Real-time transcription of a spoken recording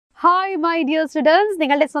Hi, my dear students.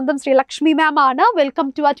 നിങ്ങളുടെ സ്വന്തം ശ്രീ ലക്ഷ്മി മാം ആണ്. Welcome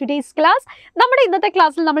to our today's class. നമ്മുടെ ഇന്നത്തെ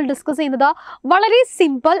ക്ലാസ്സിൽ നമ്മൾ ഡിസ്കസ് ചെയ്യുന്നത് വളരെ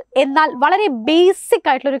സിമ്പിൾ എന്നാൽ വളരെ ബേസിക്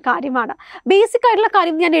ആയിട്ടുള്ള ഒരു കാര്യമാണ്. ബേസിക് ആയിട്ടുള്ള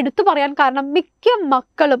കാര്യം ഞാൻ എടുത്തു പറയാൻ കാരണം മിക്ക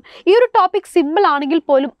മക്കളും ഈ ഒരു ടോപ്പിക് സിമ്പിൾ ആണെങ്കിൽ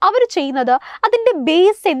പോലും അവർ ചെയ്യുന്നത് അതിൻ്റെ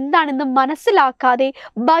ബേസ് എന്താണെന്ന് മനസ്സിലാക്കാതെ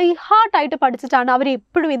ബൈ ഹാർട്ട് ആയിട്ട് പഠിച്ചിട്ടാണ് അവർ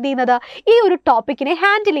എപ്പോഴും എന്ത് ചെയ്യുന്നത് ഈ ഒരു ടോപ്പിക്കിനെ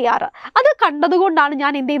ഹാൻഡിൽ ചെയ്യാറ്. അത് കണ്ടതുകൊണ്ടാണ്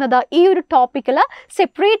ഞാൻ എന്ത് ചെയ്യുന്നത് ഈ ഒരു ടോപ്പിക്കിൽ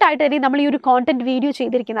സെപ്പറേറ്റ് ആയിട്ട് തന്നെ നമ്മൾ ഈ ഒരു കോണ്ടന്റ് വീഡിയോ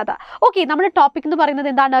ചെയ്തിരിക്കുന്നത്. ഓക്കെ, നമ്മുടെ ടോപ്പിക് എന്ന് പറയുന്നത്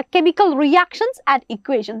എന്താണ്? കെമിക്കൽ റിയാക്ഷൻസ് ആൻഡ്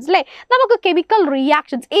ഇക്വേഷൻസ് അല്ലേ. നമുക്ക് കെമിക്കൽ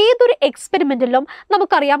റിയാക്ഷൻസ് ഏതൊരു എക്സ്പെരിമെന്റിലും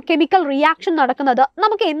നമുക്കറിയാം കെമിക്കൽ റിയാക്ഷൻ നടക്കുന്നത്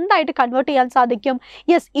നമുക്ക് എന്തായിട്ട് കൺവേർട്ട് ചെയ്യാൻ സാധിക്കും?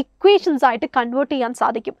 യെസ്, ഇക്വേഷൻസ് ആയിട്ട് കൺവേർട്ട് ചെയ്യാൻ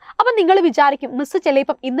സാധിക്കും. അപ്പം നിങ്ങൾ വിചാരിക്കും മിസ്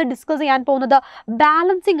ചിലപ്പം ഇന്ന് ഡിസ്കസ് ചെയ്യാൻ പോകുന്നത്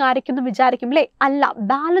ബാലൻസിങ് ആയിരിക്കും എന്ന് വിചാരിക്കും അല്ലേ. അല്ല,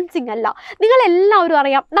 ബാലൻസിങ് അല്ല. നിങ്ങൾ എല്ലാവരും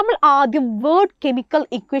അറിയാം നമ്മൾ ആദ്യം വേർഡ് കെമിക്കൽ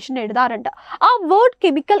ഇക്വേഷൻ എഴുതാറുണ്ട്. ആ വേർഡ്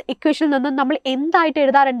കെമിക്കൽ ഇക്വേഷനിൽ നിന്ന് നമ്മൾ എന്തായിട്ട്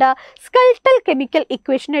എഴുതാറുണ്ട്? സ്കെൽട്ടൽ കെമിക്കൽ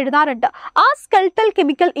ഇക്വേഷൻ എഴുതാറുണ്ട്. ആ സ്കെൽട്ടൽ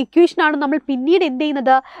കെമിക്കൽ ഇക്വേഷനാണ് നമ്മൾ പിന്നീട് എന്ത്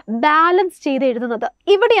ചെയ്യുന്നത്? ബാലൻസ് ചെയ്ത് എഴുതുന്നത്.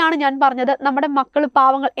 ഇവിടെയാണ് ഞാൻ പറഞ്ഞത് നമ്മുടെ മക്കൾ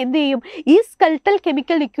പാവങ്ങൾ എന്ത് ചെയ്യും? ഈ skeletal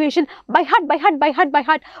chemical equation by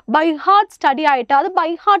heart study ആയിട്ട് അത് ബൈ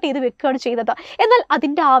ഹാർട്ട് ചെയ്ത് വെക്കുകയാണ് ചെയ്തത്. എന്നാൽ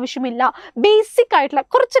അതിൻ്റെ ആവശ്യമില്ല. ബേസിക് ആയിട്ടുള്ള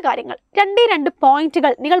കുറച്ച് കാര്യങ്ങൾ, രണ്ട്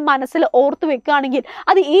പോയിന്റുകൾ നിങ്ങൾ മനസ്സിൽ ഓർത്തു വെക്കുകയാണെങ്കിൽ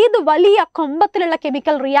അത് ഏത് വലിയ കൊമ്പത്തിലുള്ള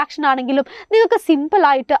കെമിക്കൽ റിയാക്ഷൻ ആണെങ്കിലും നിങ്ങൾക്ക് സിമ്പിൾ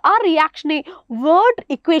ആയിട്ട് ആ റിയാക്ഷനെ വേർഡ്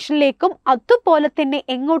ഇക്വേഷനിലേക്കും അതുപോലെ തന്നെ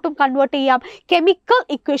എങ്ങോട്ടും കൺവേർട്ട് ചെയ്യാം, കെമിക്കൽ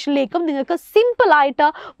ഇക്വേഷനിലേക്കും നിങ്ങൾക്ക് സിമ്പിൾ ആയിട്ട്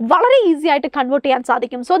വളരെ ഈസി ആയിട്ട് കൺവേർട്ട് ചെയ്യാൻ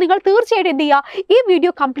സാധിക്കും. സോ നിങ്ങൾ തീർച്ചയായിട്ടും എന്ത് ചെയ്യുക, ഈ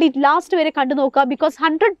വീഡിയോ കംപ്ലീറ്റ് ലാസ്റ്റ് വരെ കണ്ടു നോക്കുക. ബിക്കോസ്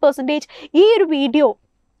 100% ഈ ഒരു വീഡിയോ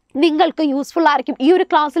നിങ്ങൾക്ക് യൂസ്ഫുൾ ആയിരിക്കും. ഈ ഒരു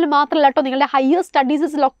ക്ലാസ്സിൽ മാത്രമല്ല കേട്ടോ, നിങ്ങളുടെ ഹയർ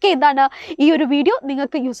സ്റ്റഡീസിലൊക്കെ എന്താണ് ഈ ഒരു വീഡിയോ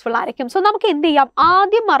നിങ്ങൾക്ക് യൂസ്ഫുൾ ആയിരിക്കും. സോ നമുക്ക് എന്ത് ചെയ്യാം,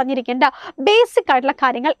 ആദ്യം അറിഞ്ഞിരിക്കേണ്ട ബേസിക് ആയിട്ടുള്ള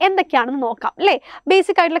കാര്യങ്ങൾ എന്തൊക്കെയാണെന്ന് നോക്കാം അല്ലേ.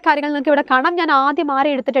 ബേസിക് ആയിട്ടുള്ള കാര്യങ്ങൾ നിങ്ങൾക്ക് ഇവിടെ കാണാം. ഞാൻ ആദ്യം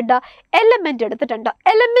ആരെ എടുത്തിട്ടുണ്ട്? എലമെന്റ് എടുത്തിട്ടുണ്ട്.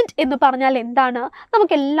 എലമെന്റ് എന്ന് പറഞ്ഞാൽ എന്താണ്?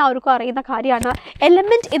 നമുക്ക് എല്ലാവർക്കും അറിയുന്ന കാര്യമാണ്.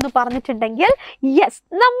 എലമെന്റ് എന്ന് പറഞ്ഞിട്ടുണ്ടെങ്കിൽ യെസ്,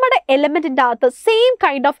 നമ്മുടെ എലമെന്റിൻ്റെ അകത്ത് സെയിം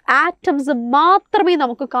കൈൻഡ് ഓഫ് ആറ്റംസ് മാത്രമേ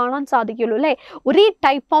നമുക്ക് കാണാൻ സാധിക്കുള്ളൂ അല്ലേ. ഒരേ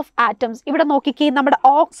ടൈപ്പ് ഓഫ് ആറ്റംസ്. ഇവിടെ നോക്കിക്കേ, നമ്മുടെ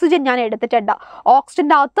ഓക്സിജൻ ഞാൻ എടുത്തിട്ടുണ്ട്.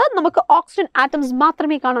 ഓക്സിജൻ്റെ അകത്ത് നമുക്ക് ഓക്സിജൻ ആറ്റംസ്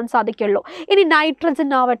മാത്രമേ കാണാൻ സാധിക്കുള്ളൂ. ഇനി നൈട്രജൻ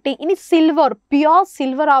ആവട്ടെ, ഇനി സിൽവർ, പ്യോർ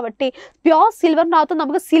സിൽവർ ആവട്ടെ, പ്യോർ സിൽവറിൻ്റെ അകത്ത്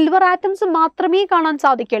നമുക്ക് സിൽവർ ആറ്റംസ് മാത്രമേ കാണാൻ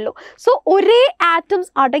സാധിക്കുള്ളൂ. സോ ഒരേ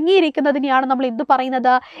ആറ്റംസ് അടങ്ങിയിരിക്കുന്നതിനെയാണ് നമ്മൾ എന്ത്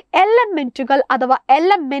പറയുന്നത്? എലമെന്റുകൾ അഥവാ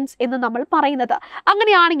എലമെന്റ്സ് എന്ന് നമ്മൾ പറയുന്നത്.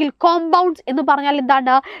 അങ്ങനെയാണെങ്കിൽ കോമ്പൗണ്ട്സ് എന്ന് പറഞ്ഞാൽ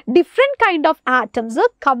എന്താണ്? Different kind of atoms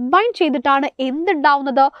combine ചെയ്തിട്ടാണ്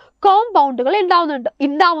എന്തുണ്ടാവുന്നത്? കോമ്പൗണ്ടുകൾ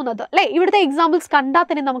ഉണ്ടാവുന്നത് അല്ലേ. ഇവിടുത്തെ എക്സാമ്പിൾസ് കണ്ടാൽ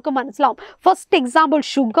തന്നെ നമുക്ക് മനസ്സിലാവും. ഫസ്റ്റ് എക്സാമ്പിൾ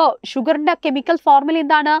ഷുഗറിന്റെ കെമിക്കൽ ഫോർമുല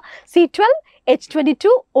എന്താണ്?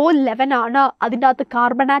 C12H22O11 ആണ്. അതിൻ്റെ അകത്ത്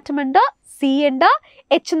കാർബൺ ആറ്റം ഉണ്ട്, സി ഉണ്ട്,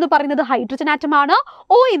 എച്ച് എന്ന് പറയുന്നത് ഹൈഡ്രജൻ ആറ്റം ആണ്,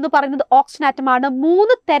 ഒ എന്ന് പറയുന്നത് ഓക്സിജൻ ആറ്റം ആണ്.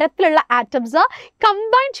 3 തരത്തിലുള്ള ആറ്റംസ്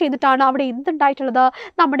കമ്പൈൻ ചെയ്തിട്ടാണ് അവിടെ എന്തുണ്ടായിട്ടുള്ളത്?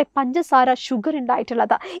 നമ്മുടെ പഞ്ചസാര, ഷുഗർ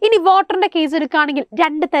ഉണ്ടായിട്ടുള്ളത്. ഇനി വാട്ടറിന്റെ കേസ് എടുക്കുകയാണെങ്കിൽ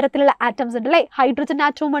 2 തരത്തിലുള്ള ആറ്റംസ് ഉണ്ട് അല്ലേ. ഹൈഡ്രജൻ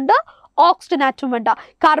ആറ്റവും ഉണ്ട്, ഓക്സിജൻ ആറ്റവും ഉണ്ട്.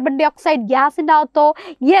 കാർബൺ ഡൈ ഓക്സൈഡ് ഗ്യാസിൻ്റെ അകത്തോ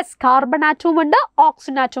യെസ്, കാർബൺ ആറ്റവും ഉണ്ട്,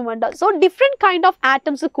 ഓക്സിജൻ ആറ്റവും ഉണ്ട്. So different kind of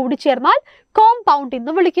atoms കൂടി ചേർന്നാൽ കോമ്പൗണ്ട്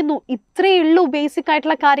എന്ന് വിളിക്കുന്നു. ഇത്രയേ ഉള്ളൂ ബേസിക്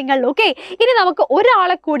ആയിട്ടുള്ള കാര്യങ്ങൾ. ഓക്കെ, ഇനി നമുക്ക്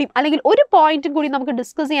ഒരാളെ കൂടി അല്ലെങ്കിൽ ഒരു പോയിന്റും കൂടി നമുക്ക്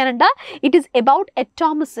ഡിസ്കസ് ചെയ്യാനുണ്ട്. It is about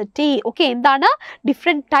atomicity. Okay, എന്താണ്?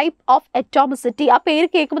 Different type of atomicity. ആ പേര്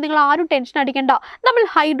കേൾക്കുമ്പോൾ നിങ്ങൾ ആരും ടെൻഷൻ അടിക്കേണ്ട. നമ്മൾ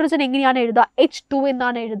ഹൈഡ്രജൻ എങ്ങനെയാണ് എഴുതുക? H2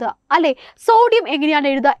 എന്നാണ് എഴുതുക അല്ലെ. സോഡിയം എങ്ങനെയാണ്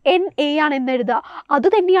എഴുതുക? Na ആണ് എന്ന് എഴുതുക. അത്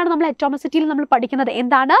തന്നെയാണ് നമ്മൾ അറ്റോമിസിറ്റിയിൽ നമ്മൾ പഠിക്കുന്നത്.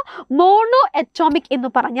 എന്താണ്? മോണോ അറ്റോമിക്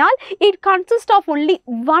എന്ന് പറഞ്ഞാൽ it consist of only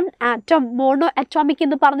 1 atom. Mono atomic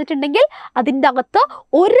എന്ന് പറഞ്ഞിട്ടുണ്ടെങ്കിൽ അതിൻ്റെ അകത്ത്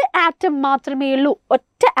ഒരു ആറ്റം മാത്രമേ ഉള്ളൂ,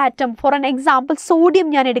 ഒറ്റ atom. For an example sodium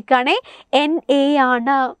ഞാൻ എടുക്കുകയാണെ, Na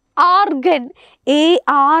ആണ്. ആർഗൻ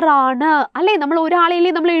Ar ആണ് അല്ലേ. നമ്മൾ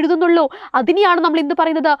ഒരാളെയല്ലേ നമ്മൾ എഴുതുന്നുള്ളൂ. അതിനെയാണ് നമ്മൾ എന്ത്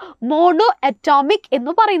പറയുന്നത്? മോണോ അറ്റോമിക്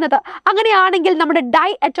എന്ന് പറയുന്നത്. അങ്ങനെയാണെങ്കിൽ നമ്മുടെ ഡൈ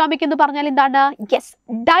അറ്റോമിക് എന്ന് പറഞ്ഞാൽ എന്താണ്? യെസ്,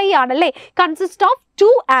 ഡൈ ആണല്ലേ. Consist of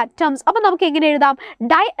 2 atoms. അപ്പം നമുക്ക് എങ്ങനെ എഴുതാം?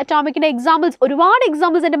 ഡൈ അറ്റോമിക്കിന്റെ എക്സാമ്പിൾസ്, ഒരുപാട്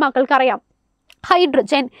എക്സാമ്പിൾസ് എൻ്റെ മക്കൾക്കറിയാം.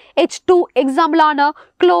 ഹൈഡ്രജൻ H2 എക്സാമ്പിൾ ആണ്,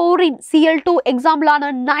 ക്ലോറിൻ Cl2 എക്സാമ്പിൾ ആണ്,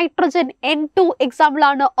 നൈട്രജൻ N2 എക്സാമ്പിൾ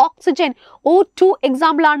ആണ്, ഓക്സിജൻ O2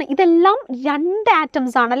 എക്സാമ്പിൾ ആണ്. ഇതെല്ലാം 2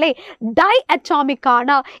 ആറ്റംസ് ആണ് അല്ലേ. ഡൈ അറ്റോമിക്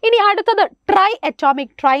ആണ്. ഇനി അടുത്തത് ട്രൈ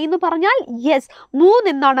അറ്റോമിക്. ട്രൈ എന്ന് പറഞ്ഞാൽ യെസ്, 3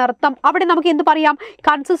 എന്നാണ് അർത്ഥം. അവിടെ നമുക്ക് എന്ത് പറയാം?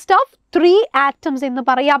 കൺസിസ്റ്റ് ഓഫ് 3 atoms എന്ന്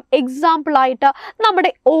പറയാം. എക്സാമ്പിൾ ആയിട്ട്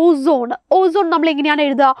നമ്മുടെ ഓസോൺ നമ്മൾ എങ്ങനെയാണ്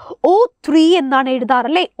എഴുതുക? O3 എന്നാണ്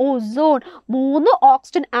എഴുതാറല്ലേ? ഓസോൺ 3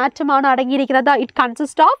 ഓക്സിജൻ ആറ്റം ആണ് അടങ്ങിയിരിക്കുന്നത്. It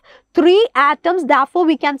consist of 3 atoms. Therefore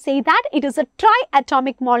we can say that it is a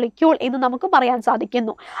triatomic molecule എന്ന് നമുക്ക് പറയാൻ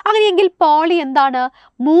സാധിക്കുന്നു. അങ്ങനെയെങ്കിൽ പോളി എന്താണ്?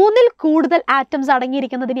 3ൽ കൂടുതൽ ആറ്റംസ്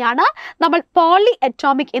അടങ്ങിയിരിക്കുന്നതിനെയാണ് നമ്മൾ പോളി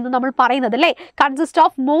അറ്റോമിക് എന്ന് നമ്മൾ പറയുന്നത് അല്ലേ? Consist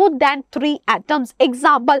of more than 3 atoms.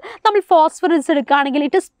 Example നമ്മൾ ഫോസ്ഫറസ് എടുക്കുകയാണെങ്കിൽ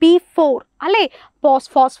ഇറ്റ് ഇസ് P4 അല്ലേ?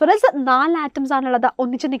 ഫോസ്ഫറസ് 4 ആറ്റംസ് ആണുള്ളത്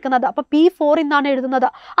ഒന്നിച്ച് നിൽക്കുന്നത്. അപ്പോൾ P4 എന്നാണ് എഴുതുന്നത്.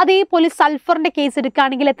 അതേപോലെ സൾഫറിന്റെ കേസ്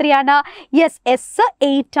എടുക്കുകയാണെങ്കിൽ എത്രയാണ്?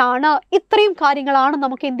 S8 ആണ്. ഇത്രയും കാര്യങ്ങളാണ്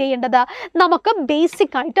നമുക്ക് എന്ത് ചെയ്യേണ്ടത്? നമുക്ക്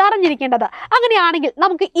ബേസിക് ആയിട്ട് അറിഞ്ഞിരിക്കേണ്ടത്. അങ്ങനെയാണെങ്കിൽ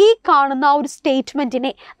നമുക്ക് ഈ കാണുന്ന ഒരു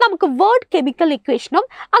സ്റ്റേറ്റ്മെന്റിനെ നമുക്ക് വേർഡ് കെമിക്കൽ ഇക്വേഷനും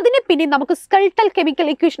അതിനെ പിന്നെ നമുക്ക് സ്കെൽട്ടൽ കെമിക്കൽ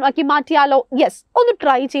ഇക്വേഷനും ആക്കി മാറ്റിയാലോ? യെസ്, ഒന്ന്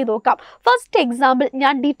ട്രൈ ചെയ്ത് നോക്കാം. ഫസ്റ്റ് എക്സാമ്പിൾ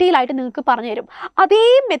ഞാൻ ഡീറ്റെയിൽ ആയിട്ട് നിങ്ങൾക്ക് പറഞ്ഞുതരും. അതേ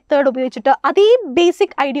മെത്തേഡ് ഉപയോഗിച്ചിട്ട് അതേ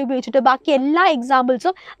ബേസിക് ഐഡിയ ഉപയോഗിച്ചിട്ട് ബാക്കി എല്ലാ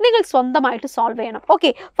എക്സാമ്പിൾസും നിങ്ങൾ സ്വന്തമായിട്ട് സോൾവ് ചെയ്യണം. ഓക്കെ,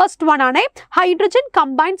 ഫസ്റ്റ് വൺ ആണ് hydrogen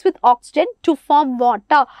combines with oxygen to form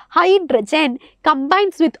water. Hydrogen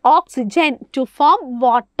combines with oxygen to form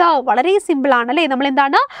water. വളരെ സിമ്പിൾ ആണ് അല്ലേ? നമ്മൾ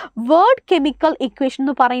എന്താണ് വേർഡ് കെമിക്കൽ ഇക്വേഷൻ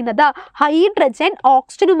എന്ന് പറയുന്നത്? ഹൈഡ്രജൻ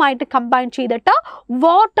ഓക്സിജനുമായിട്ട് കമ്പൈൻ ചെയ്തിട്ട്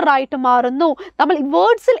വാട്ടർ ആയിട്ട് മാറുന്നു. നമ്മൾ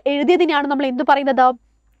വേർഡ്സിൽ എഴുതിയതിനാണ് നമ്മൾ എന്ത് പറയുന്നത്?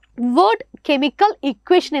 വേർഡ് കെമിക്കൽ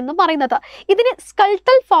ഇക്വേഷൻ എന്ന് പറയുന്നത്. ഇതിനെ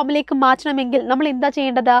സ്കെൽട്ടൽ ഫോമിലേക്ക് മാറ്റണമെങ്കിൽ നമ്മൾ എന്താ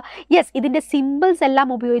ചെയ്യേണ്ടത്? യെസ്, ഇതിൻ്റെ സിമ്പിൾസ് എല്ലാം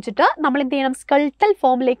ഉപയോഗിച്ചിട്ട് നമ്മൾ എന്ത് ചെയ്യണം? സ്കെൽട്ടൽ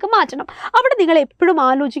ഫോമിലേക്ക് മാറ്റണം. അവിടെ നിങ്ങൾ എപ്പോഴും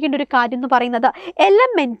ആലോചിക്കേണ്ട ഒരു കാര്യം എന്ന് പറയുന്നത്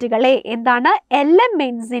എലമെൻറ്റുകളെ എന്താണ്?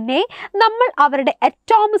 എലമെൻസിനെ നമ്മൾ അവരുടെ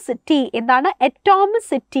അറ്റോമിസിറ്റി എന്താണ്?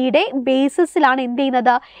 അറ്റോമിസിറ്റിയുടെ ബേസിസിലാണ് എന്ത്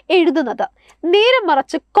ചെയ്യുന്നത്? എഴുതുന്നത്. നേരെ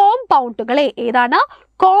മറിച്ച് കോമ്പൗണ്ടുകളെ ഏതാണ്?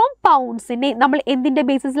 കോമ്പൗണ്ട്സിനെ നമ്മൾ എന്തിൻ്റെ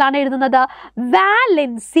ബേസിസിലാണ് എഴുതുന്നത്?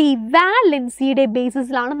 വാലൻസിയുടെ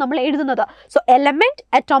ബേസിസിലാണ് നമ്മൾ എഴുതുന്നത്. സോ എലമെന്റ്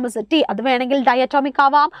അറ്റോമിസിറ്റി അത് വേണമെങ്കിൽ ഡയറ്റോമിക്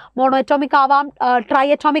ആവാം, മോണോ അറ്റോമിക് ആവാം, ട്രൈ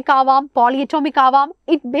അറ്റോമിക് ആവാം, പോളി അറ്റോമിക് ആവാം.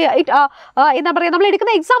 എന്താ പറയുക, നമ്മൾ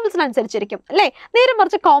എടുക്കുന്ന എക്സാമ്പിൾസിനനുസരിച്ചിരിക്കും അല്ലേ? നേരെ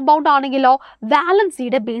മറിച്ച് കോമ്പൗണ്ട് ആണെങ്കിലോ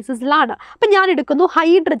വാലൻസിയുടെ ബേസിസിലാണ്. അപ്പം ഞാൻ എടുക്കുന്നു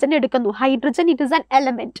ഹൈഡ്രജൻ എടുക്കുന്നു. Hydrogen it is an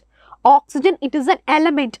element. Oxygen it is an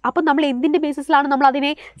element. അപ്പം നമ്മൾ എന്തിൻ്റെ ബേസിസിലാണ് നമ്മൾ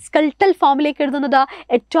അതിനെ സ്കെൽട്ടൽ ഫോമിലേക്ക് എഴുതുന്നത്?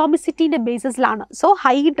 അറ്റോമിസിറ്റിൻ്റെ ബേസിസിലാണ്. സോ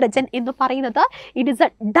ഹൈഡ്രജൻ എന്ന് പറയുന്നത് it is a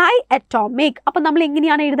die atomic. അപ്പം നമ്മൾ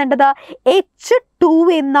എങ്ങനെയാണ് എഴുതേണ്ടത്? H2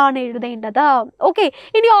 എന്നാണ് എഴുതേണ്ടത്. ഓക്കെ,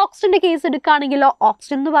 ഇനി ഓക്സിജൻ്റെ കേസ് എടുക്കുകയാണെങ്കിലോ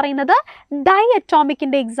ഓക്സിജൻ എന്ന് പറയുന്നത് ഡൈ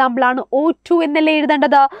അറ്റോമിക്കിൻ്റെ എക്സാമ്പിളാണ്. O2 എന്നല്ലേ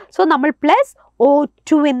എഴുതേണ്ടത്? സോ നമ്മൾ പ്ലസ്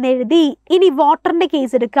O2 എന്നെഴുതി. ഇനി വാട്ടറിൻ്റെ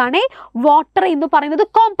കേസ് എടുക്കുകയാണെങ്കിൽ വാട്ടർ എന്ന് പറയുന്നത്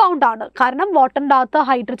കോമ്പൗണ്ട് ആണ്. കാരണം വാട്ടറിൻ്റെ അകത്ത്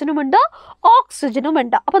ഹൈഡ്രജനും ഉണ്ട് ഓക്സിജനും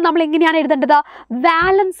ഉണ്ട്. അപ്പം നമ്മൾ എങ്ങനെയാണ് എഴുതേണ്ടത്?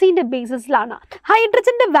 വാലൻസിൻ്റെ ബേസിസിലാണ്.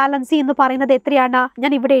 ഹൈഡ്രജൻ്റെ വാലൻസി എന്ന് പറയുന്നത് എത്രയാണ്?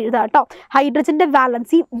 ഞാൻ ഇവിടെ എഴുതാം കേട്ടോ. ഹൈഡ്രജൻ്റെ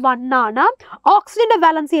വാലൻസി 1 ആണ്. ഓക്സിജൻ്റെ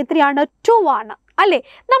വാലൻസി എത്രയാണ്? 2 ആണ് അല്ലേ?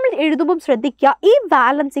 നമ്മൾ എഴുതുമ്പം ശ്രദ്ധിക്കുക, ഈ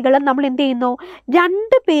വാലൻസികൾ നമ്മൾ എന്ത് ചെയ്യുന്നു?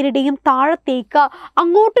 2 പേരുടെയും താഴത്തേക്ക്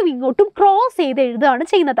അങ്ങോട്ടും ഇങ്ങോട്ടും ക്രോസ് ചെയ്ത് എഴുതുകയാണ്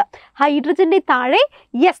ചെയ്യുന്നത്. ഹൈഡ്രജൻ്റെ താഴെ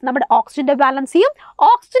യെസ് നമ്മുടെ ഓക്സിജൻ്റെ വാലൻസിയും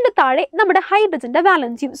ഓക്സിജൻ്റെ താഴെ നമ്മുടെ ഹൈഡ്രജൻ്റെ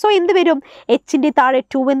വാലൻസിയും. സോ എന്ത് വരും? Hൻ്റെ താഴെ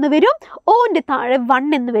 2 എന്ന് വരും, Oൻ്റെ താഴെ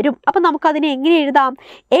 1 എന്ന് വരും. അപ്പം നമുക്കതിനെ എങ്ങനെ എഴുതാം?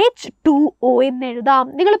 H2O എന്ന് എഴുതാം.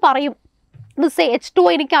 നിങ്ങൾ പറയും H2O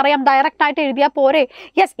എനിക്കറിയാം, ഡയറക്റ്റ് ആയിട്ട് എഴുതിയാൽ പോരെ.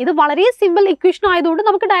 യെസ്, ഇത് വളരെ സിമ്പിൾ ഇക്വേഷൻ ആയതുകൊണ്ട്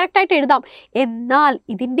നമുക്ക് ഡയറക്റ്റ് ആയിട്ട് എഴുതാം. എന്നാൽ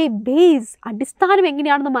ഇതിൻ്റെ ബേസ് അടിസ്ഥാനം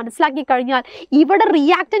എങ്ങനെയാണെന്ന് മനസ്സിലാക്കി കഴിഞ്ഞാൽ ഇവിടെ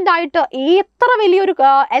റിയാക്റ്റൻ്റ് ആയിട്ട് എത്ര വലിയൊരു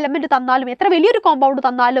എലമെൻറ്റ് തന്നാലും എത്ര വലിയൊരു കോമ്പൗണ്ട്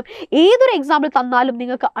തന്നാലും ഏതൊരു എക്സാമ്പിൾ തന്നാലും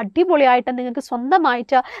നിങ്ങൾക്ക് അടിപൊളിയായിട്ട് നിങ്ങൾക്ക്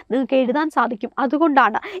സ്വന്തമായിട്ട് നിങ്ങൾക്ക് എഴുതാൻ സാധിക്കും.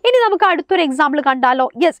 അതുകൊണ്ടാണ്. ഇനി നമുക്ക് അടുത്തൊരു എക്സാമ്പിൾ കണ്ടാലോ?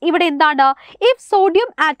 യെസ്, ഇവിടെ എന്താണ്? If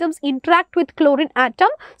sodium atoms interact with chlorine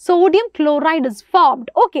atom sodium chloride is formed.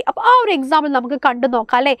 Okay, അപ്പോൾ ആ ഒരു എക്സാമ്പിൾ നമുക്ക് കണ്ടു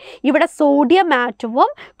നോക്കാം അല്ലേ? ഇവിടെ സോഡിയം ആറ്റവും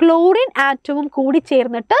ക്ലോറിൻ ആറ്റവും കൂടി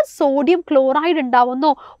ചേർന്നിട്ട് സോഡിയം ക്ലോറൈഡ്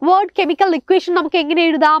ഉണ്ടാവുന്നു. വേർഡ് കെമിക്കൽ ഇക്വേഷൻ നമുക്ക് എങ്ങനെ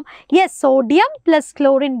എഴുതാം? Yes, sodium plus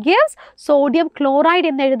chlorine gives sodium chloride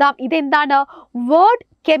എന്ന് എഴുതാം. ഇതെന്താണ്? വേർഡ്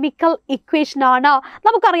കെമിക്കൽ ഇക്വേഷൻ ആണ്.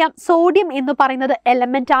 നമുക്കറിയാം സോഡിയം എന്ന് പറയുന്നത്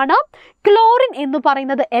എലമെന്റ് ആണ്, ക്ലോറിൻ എന്ന്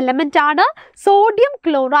പറയുന്നത് എലമെന്റ് ആണ്, സോഡിയം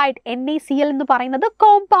ക്ലോറൈഡ് NaCl എന്ന് പറയുന്നത്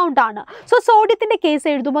കോമ്പൗണ്ട് ആണ്. സോ സോഡിയത്തിന്റെ കേസ്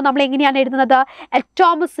എഴുതുമ്പോൾ നമ്മൾ എങ്ങനെയാണ് എഴുതുന്നത്?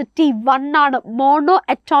 അറ്റോമിസിറ്റി 1 ആണ്, മോണോ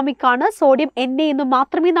അറ്റോമിക് ആണ്. സോഡിയം Na എന്ന്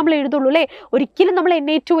മാത്രമേ നമ്മൾ എഴുതുള്ളൂ അല്ലേ? ഒരിക്കലും നമ്മൾ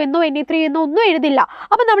Na2 എന്നോ Na3 എന്നോ ഒന്നും എഴുതില്ല.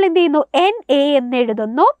 അപ്പം നമ്മൾ എന്ത് ചെയ്യുന്നു? Na എന്ന്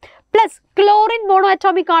എഴുതുന്നു. പ്ലസ് ക്ലോറിൻ മോണോ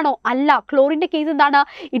അറ്റോമിക് ആണോ? അല്ല, ക്ലോറിൻ്റെ കേസ് എന്താണ്?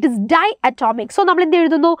 It is dye atomic. So നമ്മൾ എന്ത്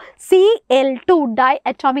എഴുതുന്നു? Cl2 ഡൈ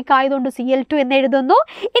അറ്റോമിക് ആയതുകൊണ്ട് Cl2 എന്ന് എഴുതുന്നു.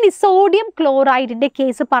 ഇനി സോഡിയം ക്ലോറൈഡിൻ്റെ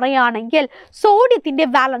കേസ് പറയുകയാണെങ്കിൽ സോഡിയത്തിൻ്റെ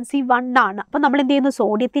വാലൻസി 1 ആണ്. അപ്പം നമ്മൾ എന്ത് ചെയ്യുന്നു?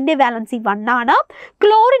 സോഡിയത്തിൻ്റെ വാലൻസി 1 ആണ്,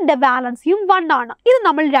 ക്ലോറിൻ്റെ വാലൻസിയും 1 ആണ്. ഇത്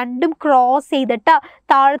നമ്മൾ രണ്ടും ക്രോസ് ചെയ്തിട്ട്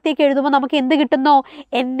താഴത്തേക്ക് എഴുതുമ്പോൾ നമുക്ക് എന്ത് കിട്ടുന്നു?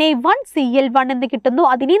 Na1Cl1 എന്ന് കിട്ടുന്നു.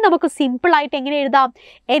 അതിനെ നമുക്ക് സിമ്പിൾ ആയിട്ട് എങ്ങനെ എഴുതാം?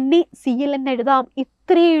 NaCl എന്ന് എഴുതാം.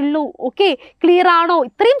 ഇത്രയേ ഉള്ളൂ. ഓക്കെ, ക്ലിയർ ആണോ?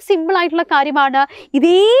 ഇത്രയും സിമ്പിൾ ആയിട്ടുള്ള കാര്യമാണ്.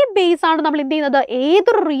 ഇതേ ബേസ് ആണ് നമ്മൾ എന്ത് ചെയ്യുന്നത്,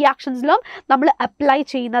 ഏതൊരു റിയാക്ഷൻസിലും നമ്മൾ അപ്ലൈ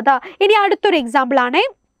ചെയ്യുന്നത്. ഇനി അടുത്തൊരു എക്സാമ്പിൾ ആണ്.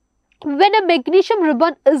 When a magnesium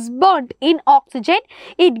ribbon is burnt in oxygen,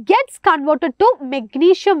 it gets converted to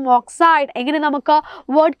magnesium oxide. എങ്ങനെ നമുക്ക്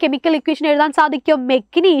വേർഡ് കെമിക്കൽ ഇക്വേഷൻ എഴുതാൻ സാധിക്കും?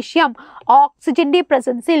 മെഗ്നീഷ്യം ഓക്സിജന്റെ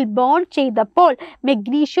പ്രസൻസിൽ ബേൺ ചെയ്തപ്പോൾ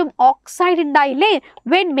മെഗ്നീഷ്യം ഓക്സൈഡ് ഉണ്ടായില്ലേ?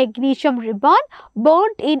 When magnesium ribbon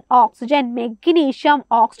burnt in oxygen, magnesium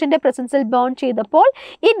ഓക്സിജന്റെ പ്രസൻസിൽ ബേൺ ചെയ്തപ്പോൾ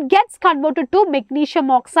it gets converted to magnesium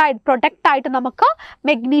oxide. Product ആയിട്ട് നമുക്ക്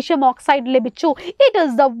മെഗ്നീഷ്യം ഓക്സൈഡ് ലഭിച്ചു. It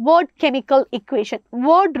is the word chemical equation.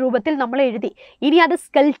 Word രൂപത്തിൽ നമ്മൾ എഴുതി. ഇനി അത്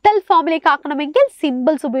സ്കെൽറ്റൽ ഫോമിലേക്ക് ആക്കണമെങ്കിൽ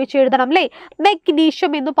സിമ്പിൾസ് ഉപയോഗിച്ച് എഴുതണം അല്ലേ?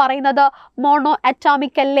 മെഗ്നീഷ്യം എന്ന് പറയുന്നത് മോണോ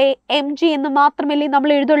അറ്റോമിക് അല്ലേ? Mg എന്ന് മാത്രമല്ലേ നമ്മൾ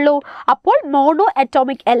എഴുതുള്ളൂ. അപ്പോൾ മോണോ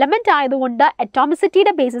അറ്റോമിക് എലമെന്റ് ആയതുകൊണ്ട്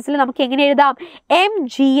അറ്റോമിസിറ്റിയുടെ ബേസിസിൽ നമുക്ക് എങ്ങനെ എഴുതാം?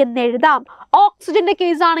 Mg എന്ന് എഴുതാം. ഓക്സിജന്റെ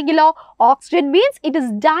കേസ് ആണെങ്കിലോ oxygen means it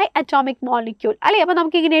is dye atomic molecule അല്ലേ? അപ്പൊ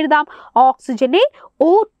നമുക്ക് എങ്ങനെ എഴുതാം? ഓക്സിജനെ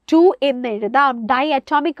O2 എന്ന് എഴുതാം. ഡൈ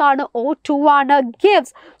അറ്റോമിക് ആണ്, O2 ആണ്.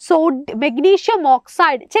 Gives so magnesium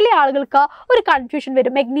oxide. ചില ആളുകൾക്ക് ഒരു കൺഫ്യൂഷൻ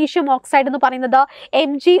വരും. മെഗ്നീഷ്യം ഓക്സൈഡ് എന്ന് പറയുന്നത്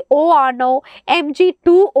MgO ആണോ,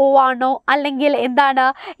 Mg2O ആണോ, അല്ലെങ്കിൽ എന്താണ്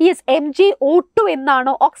യെസ് MgO2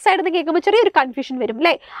 എന്നാണോ? ഓക്സൈഡ് എന്ന് കേൾക്കുമ്പോൾ ചെറിയൊരു കൺഫ്യൂഷൻ വരും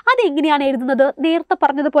അല്ലേ? അതെങ്ങനെയാണ് എഴുതുന്നത്? നേരത്തെ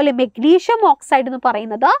പറഞ്ഞതുപോലെ മെഗ്നീഷ്യം ഓക്സൈഡ് എന്ന്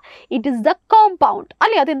പറയുന്നത് ഇറ്റ് ഇസ് ദ കോമ്പൗണ്ട്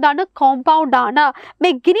അല്ലേ? അതെന്താണ്? കോമ്പൗണ്ട് ആണ്.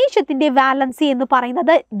 മെഗ്നീഷ്യത്തിന്റെ വാലൻസി എന്ന്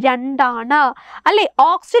പറയുന്നത് 2 ആണ് അല്ലേ?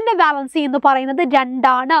 ഓക്സിജന്റെ വാലൻസി എന്ന് പറയുന്നത് 2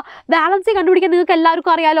 ആണ്. വാലൻസി കണ്ടുപിടിക്കാൻ നിങ്ങൾക്ക്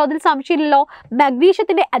എല്ലാവർക്കും അറിയാലോ, അതിൽ സംശയമില്ലല്ലോ.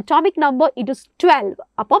 മഗ്നീഷ്യത്തിന്റെ അറ്റോമിക് നമ്പർ ഇറ്റ് ഇസ് 12.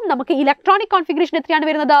 അപ്പം നമുക്ക് ഇലക്ട്രോണിക് കോൺഫിഗറേഷൻ എത്രയാണ്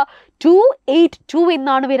വരുന്നത്? 282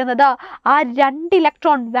 എന്നാണ് വരുന്നത്. ആ 2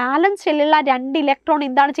 ഇലക്ട്രോൺ വാലൻസ് ഷെല്ലുള്ള 2 ഇലക്ട്രോൺ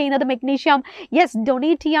എന്താണ് ചെയ്യുന്നത്? മെഗ്നീഷ്യം യെസ്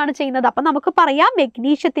ഡൊണേറ്റ് ചെയ്യാണ് ചെയ്യുന്നത്. അപ്പം നമുക്ക് പറയാം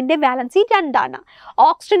മെഗ്നീഷ്യത്തിന്റെ വാലൻസി 2 ആണ്.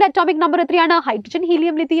 ഓക്സിജന്റെ അറ്റോമിക് നമ്പർ എത്രയാണ്? Hydrogen,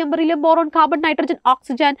 helium, lithium, beryllium, boron, carbon, nitrogen,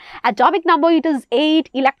 oxygen. Atomic number it is 8.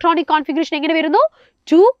 Electronic configuration എങ്ങനെ വരുന്നു?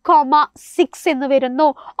 2,6 എന്ന് വരുന്നു.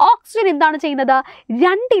 ഓക്സിജൻ എന്താണ് ചെയ്യുന്നത്?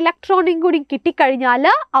 2 ഇലക്ട്രോണും കൂടി കിട്ടിക്കഴിഞ്ഞാൽ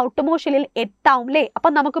ഔട്ടോമോഷനിൽ 8 ആവും അല്ലേ?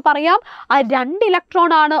 അപ്പം നമുക്ക് പറയാം ആ 2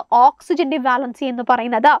 ഇലക്ട്രോൺ ആണ് ഓക്സിജന്റെ വാലൻസി എന്ന്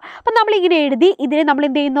പറയുന്നത്. അപ്പം നമ്മൾ ഇങ്ങനെ എഴുതി ഇതിനെ നമ്മൾ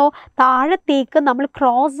എന്ത് ചെയ്യുന്നു? താഴത്തേക്ക് നമ്മൾ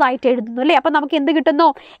ക്രോസ് ആയിട്ട് എഴുതുന്നു അല്ലേ? അപ്പം നമുക്ക് എന്ത് കിട്ടുന്നു?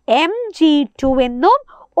 Mg2 എന്നും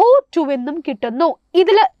O2 എന്നും കിട്ടുന്നു.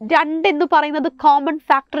 ഇതിൽ 2 എന്ന് പറയുന്നത് കോമൺ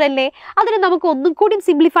ഫാക്ടർ അല്ലേ? അതിനെ നമുക്ക് ഒന്നും കൂടി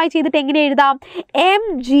സിംപ്ലിഫൈ ചെയ്തിട്ട് എങ്ങനെ എഴുതാം?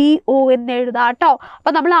 MgO എന്ന് എഴുതാം കേട്ടോ.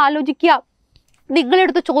 അപ്പം നമ്മൾ ആലോചിക്കുക,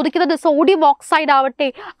 നിങ്ങളെടുത്ത് ചോദിക്കുന്നത് സോഡിയം ഓക്സൈഡ് ആവട്ടെ,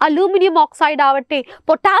 അലൂമിനിയം ഓക്സൈഡ് ആവട്ടെ,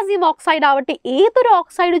 പൊട്ടാസ്യം ഓക്സൈഡ് ആവട്ടെ, ഏതൊരു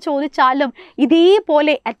ഓക്സൈഡ് ചോദിച്ചാലും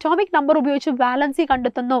ഇതേപോലെ അറ്റോമിക് നമ്പർ ഉപയോഗിച്ച് വാലൻസി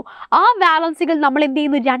കണ്ടെത്തുന്നു. ആ വാലൻസികൾ നമ്മൾ എന്ത്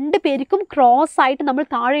ചെയ്യുന്നു? 2 പേർക്കും ക്രോസ് ആയിട്ട് നമ്മൾ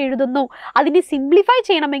താഴെ എഴുതുന്നു. അതിനെ സിംപ്ലിഫൈ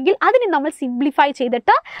ചെയ്യണമെങ്കിൽ അതിനെ നമ്മൾ സിംപ്ലിഫൈ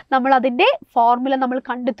ചെയ്തിട്ട് നമ്മൾ അതിൻ്റെ ഫോർമുല നമ്മൾ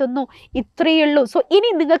കണ്ടെത്തുന്നു. ഇത്രയേ ഉള്ളൂ. സോ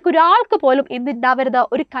ഇനി നിങ്ങൾക്ക് ഒരാൾക്ക് പോലും എന്തുണ്ടാവരുത്?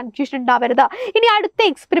 ഒരു കൺഫ്യൂഷൻ ഉണ്ടാവരുത്. ഇനി അടുത്ത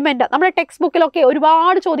എക്സ്പെരിമെന്റ് നമ്മുടെ ടെക്സ്റ്റ് ബുക്കിലൊക്കെ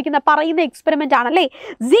ഒരുപാട് ചോദിക്കുന്ന പറയുന്ന എക്സ്പെരിമെന്റ് ആണല്ലേ?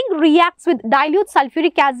 Zinc reacts with dilute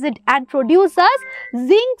sulphuric acid and produces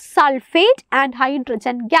zinc sulphate and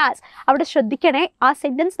hydrogen gas. അവിടെ ശ്രദ്ധിക്കണേ, ആ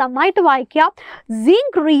സെന്റൻസ് നന്നായിട്ട് വായിക്കുക.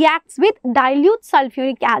 Zinc reacts with dilute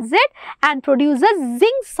sulphuric acid and produces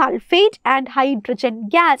zinc sulphate and hydrogen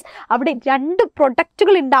gas. അവിടെ 2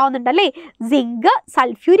 പ്രൊഡക്റ്റുകൾ ഉണ്ടാവുന്നുണ്ടല്ലേ? സിങ്ക്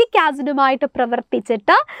സൾഫ്യൂരിക് ആസിഡുമായിട്ട്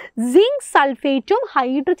പ്രവർത്തിച്ചിട്ട് സിങ്ക് സൾഫേറ്റും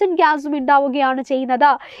ഹൈഡ്രജൻ ഗ്യാസും ഉണ്ടാവുകയാണ്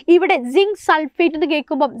ചെയ്യുന്നത്. ഇവിടെ സിങ്ക് സൾഫേറ്റ് എന്ന്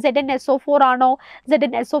കേൾക്കുമ്പോൾ ZnSO4 ആണോ,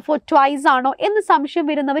 ZnSO4 ട്വൈസ് ആണോ എന്ന് സംശയം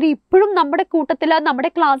വരുന്നവർ ഇപ്പോഴും നമ്മുടെ കൂട്ടത്തിൽ, നമ്മുടെ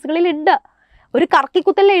ക്ലാസ്സുകളിൽ ഉണ്ട്. ഒരു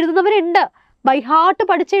കറക്കിക്കുത്തലിൽ എഴുതുന്നവരുണ്ട്, ബൈ ഹാർട്ട്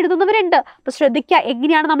പഠിച്ച് എഴുതുന്നവരുണ്ട്. അപ്പോൾ ശ്രദ്ധിക്കുക,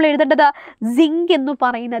 എങ്ങനെയാണ് നമ്മൾ എഴുതേണ്ടത്? സിങ്ക് എന്ന്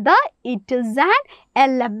പറയുന്നത് ഇറ്റ് ഇസ് ആൻ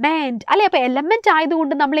എലമെന്റ് അല്ലെ? അപ്പോൾ എലമെന്റ്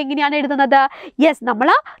ആയതുകൊണ്ട് നമ്മൾ എങ്ങനെയാണ് എഴുതുന്നത്? യെസ്, നമ്മൾ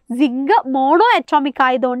സിങ്ക് മോണോ അറ്റോമിക്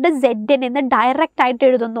ആയതുകൊണ്ട് Zn എന്ന് ഡയറക്റ്റ് ആയിട്ട്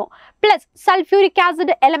എഴുതുന്നു. പ്ലസ് സൾഫ്യൂരിക്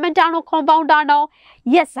ആസിഡ് എലമെന്റ് ആണോ, കോമ്പൗണ്ട് ആണോ?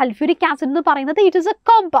 യെസ്, സൾഫ്യൂരിക് ആസിഡ് എന്ന് പറയുന്നത് it is A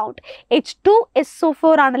compound.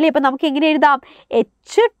 H2SO4 ആണല്ലേ? അപ്പം നമുക്ക് എങ്ങനെ എഴുതാം?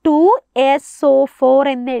 H2SO4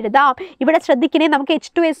 എന്ന് എഴുതാം. ഇവിടെ ശ്രദ്ധിക്കണേ, നമുക്ക്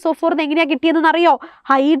H2SO4 എങ്ങനെയാണ് കിട്ടിയതെന്ന് അറിയോ?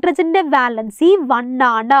 ഹൈഡ്രജന്റെ വാലൻസി 1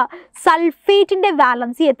 ആണ്. സൾഫേറ്റിന്റെ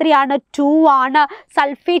വാലൻസി എത്രയാണ്? 2 ആണ്.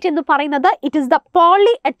 സൾഫേറ്റ് എന്ന് പറയുന്നത് it is the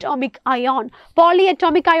poly atomic ion. Poly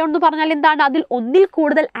atomic ion എന്ന് പറഞ്ഞാൽ എന്താണ്? അതിൽ ഒന്നിൽ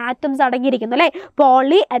കൂടുതൽ ആറ്റംസ് അടങ്ങിയിരിക്കുന്നു അല്ലേ?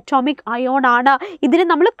 പോളി അറ്റോമിക് അയോൺ ആണ്. ഇതിനെ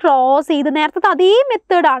നമ്മൾ ക്രോസ് ചെയ്ത്, നേരത്തെ അതേ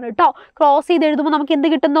മെത്തേഡ് ആണ് കേട്ടോ. ക്രോസ് ചെയ്ത് എഴുതുമ്പോൾ നമുക്ക് എന്ത്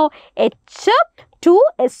കിട്ടുന്നു?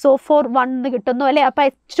 H2SO4 1 കിട്ടുന്നു അല്ലേ? അപ്പോൾ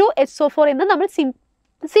H2SO4 എന്ന് നമ്മൾ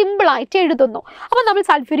സിമ്പിൾ ആയിട്ട് എഴുതുന്നു. അപ്പോൾ നമ്മൾ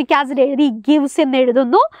സൾഫ്യൂരിക് ആസിഡ് എഴുതി, ഗിവ്സ് എന്ന്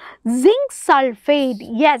എഴുതുന്നു. Zinc sulphate,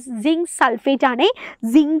 yes zinc sulphate ആണ്.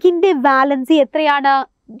 സിങ്കിന്റെ വാലൻസി എത്രയാണ്?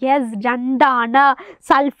 യെസ് 2 ആണ്.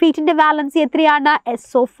 സൾഫേറ്റിന്റെ വാലൻസി എത്രയാണ്?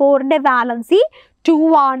 SO4ന്റെ വാലൻസി 2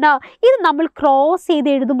 ആണ്. ഇത് നമ്മൾ ക്രോസ് ചെയ്ത്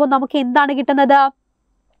എഴുതുമ്പോൾ നമുക്ക് എന്താണ് കിട്ടുന്നത്?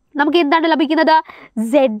 നമുക്ക് എന്താണ് ലഭിക്കുന്നത്?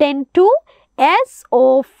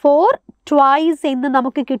 Zn2SO4 twice എന്ന്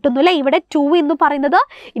നമുക്ക് കിട്ടുന്നു അല്ലേ. ഇവിടെ 2 എന്ന് പറയുന്നത്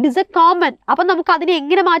ഇറ്റ് ഇസ് എ കോമൺ. അപ്പം നമുക്ക് അതിനെ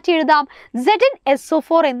എങ്ങനെ മാറ്റി എഴുതാം? Zn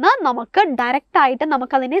SO4 എന്ന് നമുക്ക് ഡയറക്റ്റ് ആയിട്ട്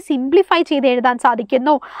നമുക്ക് അതിനെ സിംപ്ലിഫൈ ചെയ്ത് എഴുതാൻ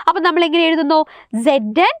സാധിക്കുന്നു. അപ്പം നമ്മൾ എങ്ങനെ എഴുതുന്നു? Zn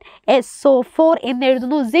SO4 എന്ന്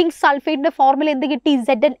എഴുതുന്നു. സിങ്ക് സൾഫേറ്റിന്റെ ഫോർമുല എന്ത് കിട്ടി?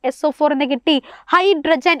 Zn SO4 എന്ന് കിട്ടി.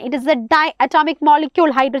 Hydrogen it is a die atomic molecule.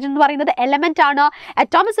 Hydrogen എന്ന് പറയുന്നത് എലമെന്റ് ആണ്.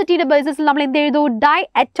 അറ്റോമിസിറ്റിയുടെ ബേസിസിൽ നമ്മൾ എന്ത് എഴുതു? ഡൈ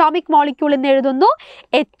അറ്റോമിക് മോളിക്യൂൾ എന്ന് എഴുതുന്നു.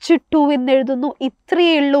 H2 എന്ന് എഴുതുന്നു.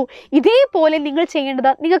 ഇത്രയേ ഉള്ളൂ. ഇതേപോലെ നിങ്ങൾ ചെയ്യേണ്ടത്,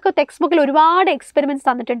 നിങ്ങൾക്ക് ടെക്സ്റ്റ് ബുക്കിൽ ഒരുപാട് എക്സ്പെരിമെന്റ്സ്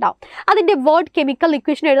തന്നിട്ടുണ്ടാവും. അതിൻ്റെ വേർഡ് കെമിക്കൽ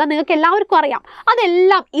ഇക്വേഷൻ എഴുതാൻ നിങ്ങൾക്ക് എല്ലാവർക്കും അറിയാം.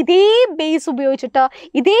 അതെല്ലാം ഇതേ ബേസ് ഉപയോഗിച്ചിട്ട്,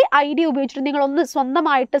 ഇതേ ഐഡിയ ഉപയോഗിച്ചിട്ട് നിങ്ങളൊന്ന്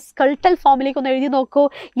സ്വന്തമായിട്ട് സ്കൾട്ടൽ ഫോമിലേക്ക് ഒന്ന് എഴുതി നോക്കൂ.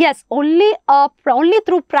 Yes, only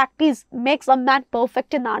through practice makes a man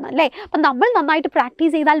perfect എന്നാണ് അല്ലേ. അപ്പം നമ്മൾ നന്നായിട്ട്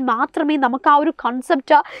പ്രാക്ടീസ് ചെയ്താൽ മാത്രമേ നമുക്ക് ആ ഒരു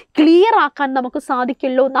കൺസെപ്റ്റ് ക്ലിയർ ആക്കാൻ നമുക്ക്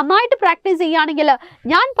സാധിക്കുള്ളൂ. നന്നായിട്ട് പ്രാക്ടീസ് ചെയ്യുകയാണെങ്കിൽ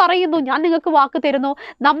ഞാൻ പറയുന്നു, ഞാൻ നിങ്ങൾക്ക് വാക്ക് തരുന്നു,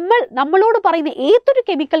 നമ്മളോട് പറയുന്ന ഏതൊരു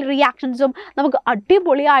കെമിക്കൽ റിയാക്ഷൻസും നമുക്ക്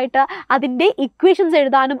അടിപൊളിയായിട്ട് അതിൻ്റെ ഇക്വേഷൻസ്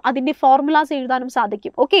എഴുതാനും അതിൻ്റെ ഫോർമുലാസ് എഴുതാനും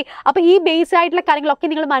സാധിക്കും. ഓക്കെ, അപ്പോൾ ഈ ബേസ് ആയിട്ടുള്ള കാര്യങ്ങളൊക്കെ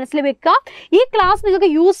നിങ്ങൾ മനസ്സിൽ വെക്കുക. ഈ ക്ലാസ്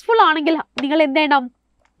നിങ്ങൾക്ക് യൂസ്ഫുൾ ആണെങ്കിൽ നിങ്ങൾ എന്ത് ചെയ്യണം?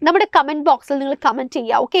 നമ്മുടെ കമൻറ്റ് ബോക്സിൽ നിങ്ങൾ കമൻറ്റ്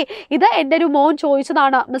ചെയ്യുക. ഓക്കെ, ഇത് എൻ്റെ ഒരു മോൻ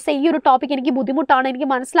ചോദിച്ചതാണ്, മിസ് ഈ ഒരു ടോപ്പിക് എനിക്ക് ബുദ്ധിമുട്ടാണ്, എനിക്ക്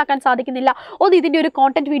മനസ്സിലാക്കാൻ സാധിക്കുന്നില്ല, ഒന്ന് ഇതിൻ്റെ ഒരു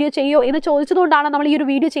കോണ്ടന്റ് വീഡിയോ ചെയ്യോ എന്ന് ചോദിച്ചതുകൊണ്ടാണ് നമ്മൾ ഈ ഒരു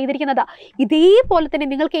വീഡിയോ ചെയ്തിരിക്കുന്നത്. ഇതേപോലെ തന്നെ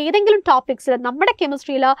നിങ്ങൾക്ക് ഏതെങ്കിലും ടോപ്പിക്സിൽ നമ്മുടെ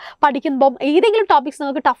കെമിസ്ട്രിയിൽ പഠിക്കുമ്പം ഏതെങ്കിലും ടോപ്പിക്സ്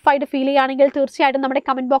നിങ്ങൾക്ക് ടഫായിട്ട് ഫീൽ ചെയ്യുകയാണെങ്കിൽ തീർച്ചയായിട്ടും നമ്മുടെ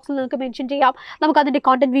കമൻറ്റ് ബോക്സിൽ നിങ്ങൾക്ക് മെൻഷൻ ചെയ്യാം. നമുക്ക് അതിൻ്റെ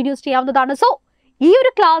കോണ്ടന്റ് വീഡിയോസ് ചെയ്യാവുന്നതാണ്. സോ ഈ ഒരു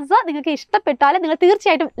ക്ലാസ് നിങ്ങൾക്ക് ഇഷ്ടപ്പെട്ടാൽ നിങ്ങൾ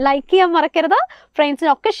തീർച്ചയായിട്ടും ലൈക്ക് ചെയ്യാൻ മറക്കരുത്.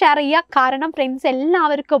 ഫ്രണ്ട്സിനൊക്കെ ഷെയർ ചെയ്യുക. കാരണം ഫ്രണ്ട്സ്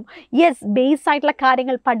എല്ലാവർക്കും യെസ് ബേസ് ആയിട്ടുള്ള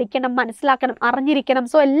കാര്യങ്ങൾ പഠിക്കണം, മനസ്സിലാക്കണം, അറിഞ്ഞിരിക്കണം.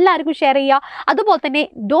 സോ എല്ലാവർക്കും ഷെയർ ചെയ്യുക. അതുപോലെ തന്നെ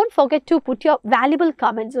don't forget to put your valuable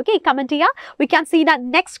comments. Okay, comment ചെയ്യുക. We can see the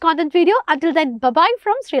next content video. Until then, bye bye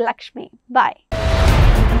from Sri Lakshmi. Bye.